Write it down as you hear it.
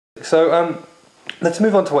So let's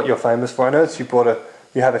move on to what you're famous for. I noticed you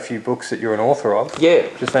have a few books that you're an author of. Yeah,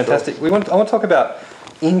 which is fantastic. Sure. I want to talk about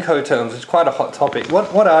Incoterms. It's quite a hot topic.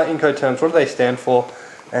 What are Incoterms? What do they stand for?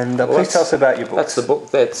 And please tell us about your books. That's the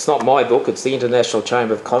book. That's not my book. It's the International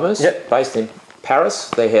Chamber of Commerce, based in Paris,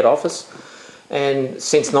 their head office. And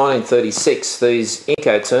since 1936, these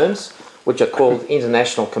Incoterms, which are called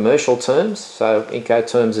International Commercial Terms, so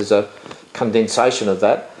Incoterms is a condensation of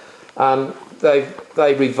that,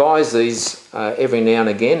 they revise these every now and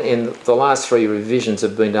again, and the last 3 revisions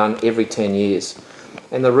have been done every 10 years.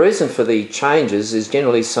 And the reason for the changes is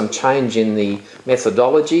generally some change in the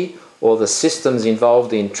methodology or the systems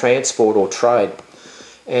involved in transport or trade.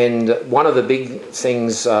 And one of the big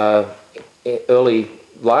things early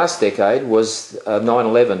last decade was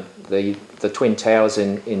 9/11, the Twin Towers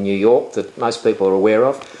in New York that most people are aware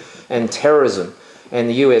of, and terrorism. And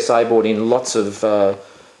the USA brought in lots of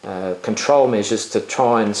control measures to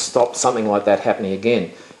try and stop something like that happening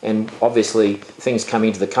again. And obviously things coming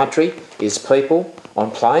into the country is people on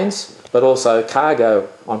planes, but also cargo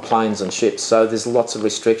on planes and ships. So there's lots of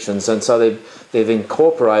restrictions, and so they've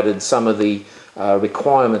incorporated some of the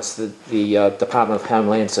requirements that the Department of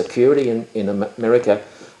Homeland Security in America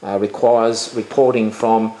requires reporting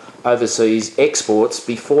from overseas exports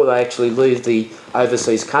before they actually leave the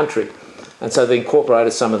overseas country. And so they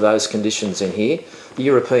incorporated some of those conditions in here. The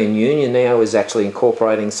European Union now is actually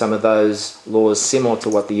incorporating some of those laws similar to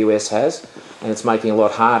what the US has, and it's making it a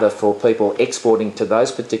lot harder for people exporting to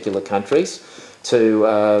those particular countries to,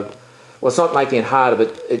 well, it's not making it harder,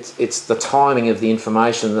 but it's the timing of the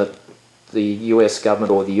information that the US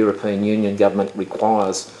government or the European Union government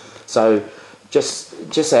requires. So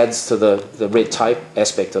just adds to the red tape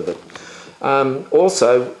aspect of it.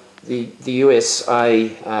 Also, the USA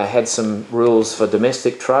had some rules for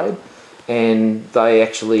domestic trade, and they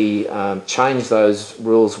actually changed those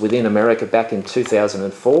rules within America back in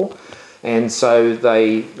 2004, and so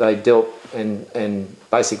they dealt and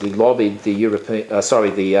basically lobbied the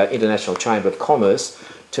International Chamber of Commerce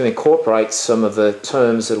to incorporate some of the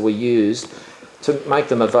terms that were used to make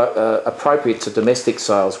them appropriate to domestic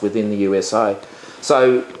sales within the USA.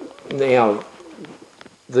 So now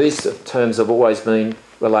these terms have always been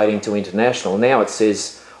relating to international. Now it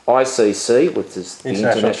says ICC, which is the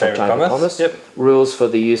International Chamber of Commerce, rules for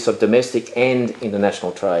the use of domestic and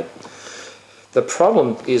international trade. The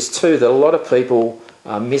problem is too that a lot of people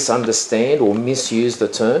misunderstand or misuse the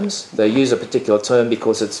terms. They use a particular term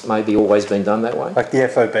because it's maybe always been done that way. Like the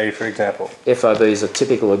FOB, for example. FOB is a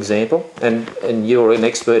typical example, and you're an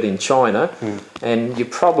expert in China, and you're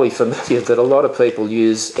probably familiar that a lot of people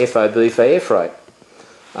use FOB for air freight.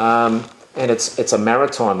 And it's a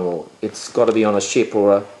maritime law. It's got to be on a ship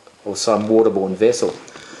or some waterborne vessel.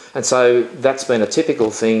 And so that's been a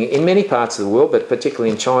typical thing in many parts of the world, but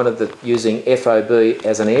particularly in China, that using FOB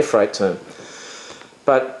as an air freight term.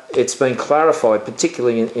 But it's been clarified,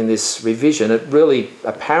 particularly in this revision. It really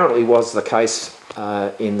apparently was the case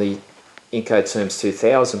in the Incoterms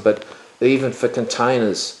 2000, but even for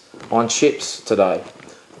containers on ships today,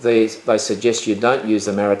 they suggest you don't use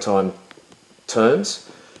the maritime terms,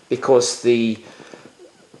 because the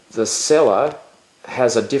seller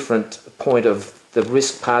has a different point of the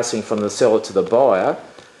risk passing from the seller to the buyer,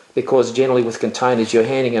 because generally with containers you're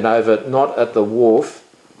handing it over not at the wharf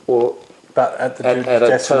but at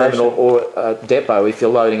a terminal or a depot if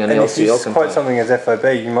you're loading an LCL container. If you quote something as FOB,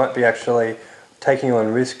 you might be actually taking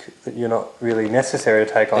on risk that you're not really necessary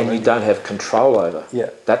to take on. And you don't have control over. Yeah.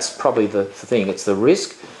 That's probably the thing. It's the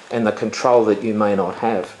risk and the control that you may not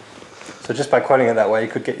have. So just by quoting it that way, you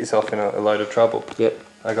could get yourself in a load of trouble. Yep.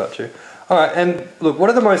 I got you. All right, and look, what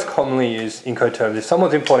are the most commonly used Incoterms? If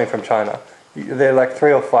someone's importing from China, there are like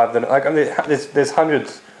 3 or 5. There's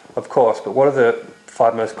hundreds, of course, but what are the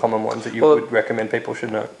 5 most common ones that you would recommend people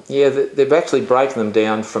should know? Yeah, they've actually broken them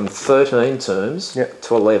down from 13 terms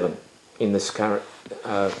to 11 in this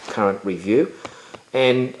current review.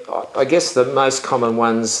 And I guess the most common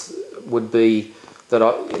ones would be that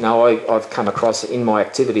I've come across in my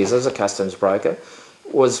activities as a customs broker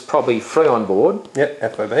was probably free on board.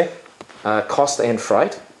 Yep, FOB. Cost and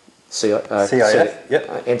freight. CIF,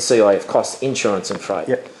 and CIF, cost, insurance and freight.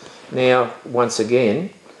 Yep. Now, once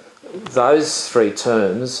again, those 3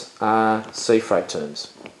 terms are sea freight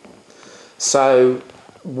terms. So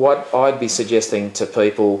what I'd be suggesting to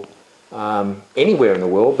people anywhere in the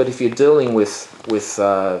world, but if you're dealing with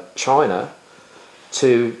China,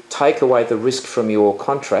 to take away the risk from your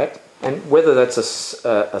contract, and whether that's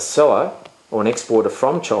a seller or an exporter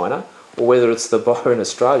from China, or whether it's the buyer in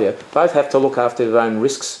Australia, both have to look after their own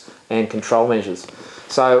risks and control measures.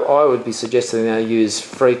 So I would be suggesting they use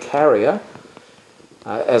free carrier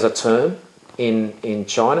as a term in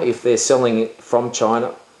China if they're selling it from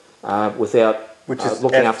China without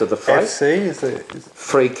looking after the freight.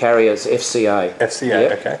 Free carriers, FCA.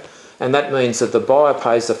 FCA, okay. And that means that the buyer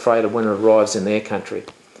pays the freight when it arrives in their country.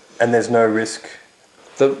 And there's no risk?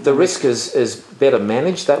 The risk is better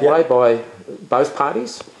managed that way by both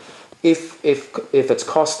parties. If it's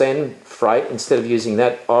cost and freight, instead of using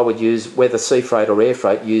that, I would use, whether sea freight or air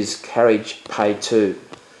freight, use Carriage Paid To,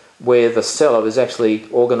 where the seller is actually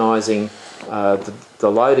organising the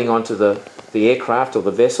loading onto the aircraft or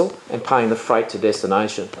the vessel and paying the freight to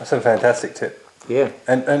destination. That's a fantastic tip. Yeah.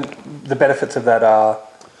 And the benefits of that are?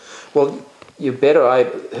 Well, you're better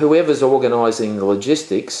able, whoever's organising the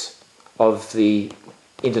logistics of the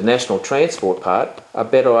international transport part are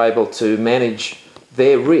better able to manage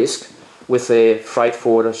their risk with their freight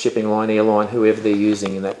forwarder, shipping line, airline, whoever they're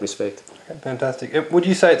using in that respect. Okay, fantastic. Would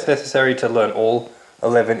you say it's necessary to learn all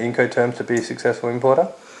 11 Incoterms to be a successful importer?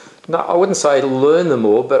 No, I wouldn't say learn them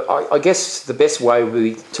all, but I guess the best way would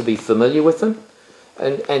be to be familiar with them,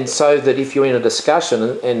 and so that if you're in a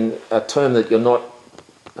discussion and a term that you're not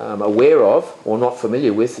aware of or not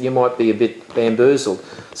familiar with, you might be a bit bamboozled.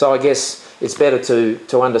 So I guess it's better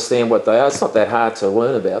to understand what they are. It's not that hard to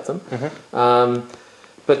learn about them,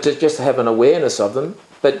 but just to have an awareness of them.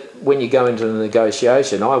 But when you go into a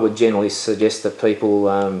negotiation, I would generally suggest that people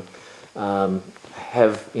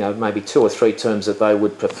have maybe 2 or 3 terms that they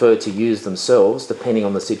would prefer to use themselves, depending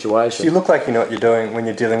on the situation. So you look like you know what you're doing when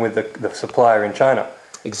you're dealing with the supplier in China.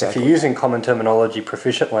 Exactly. If you're using common terminology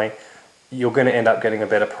proficiently, you're going to end up getting a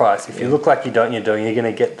better price. If you look like you don't, you're going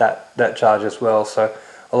to get that charge as well. So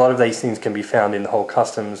a lot of these things can be found in the whole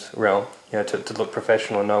customs realm, to look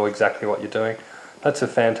professional and know exactly what you're doing. That's a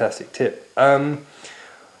fantastic tip.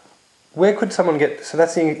 Where could someone get? So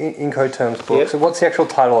that's the Incoterms book. Yep. So what's the actual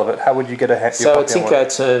title of it? How would you get a your So it's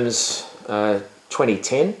Incoterms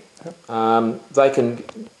 2010. They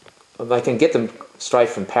can get them straight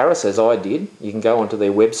from Paris, as I did. You can go onto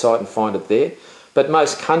their website and find it there. But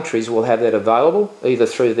most countries will have that available, either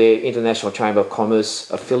through their International Chamber of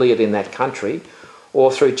Commerce affiliate in that country,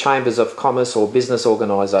 or through chambers of commerce or business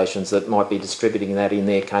organisations that might be distributing that in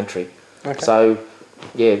their country. Okay. So,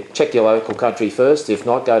 check your local country first. If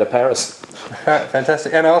not, go to Paris. Right,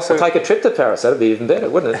 fantastic. And also, take a trip to Paris. That'd be even better,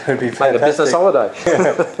 wouldn't it? It would be fantastic. Make a business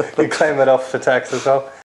holiday. You claim that off for tax as well.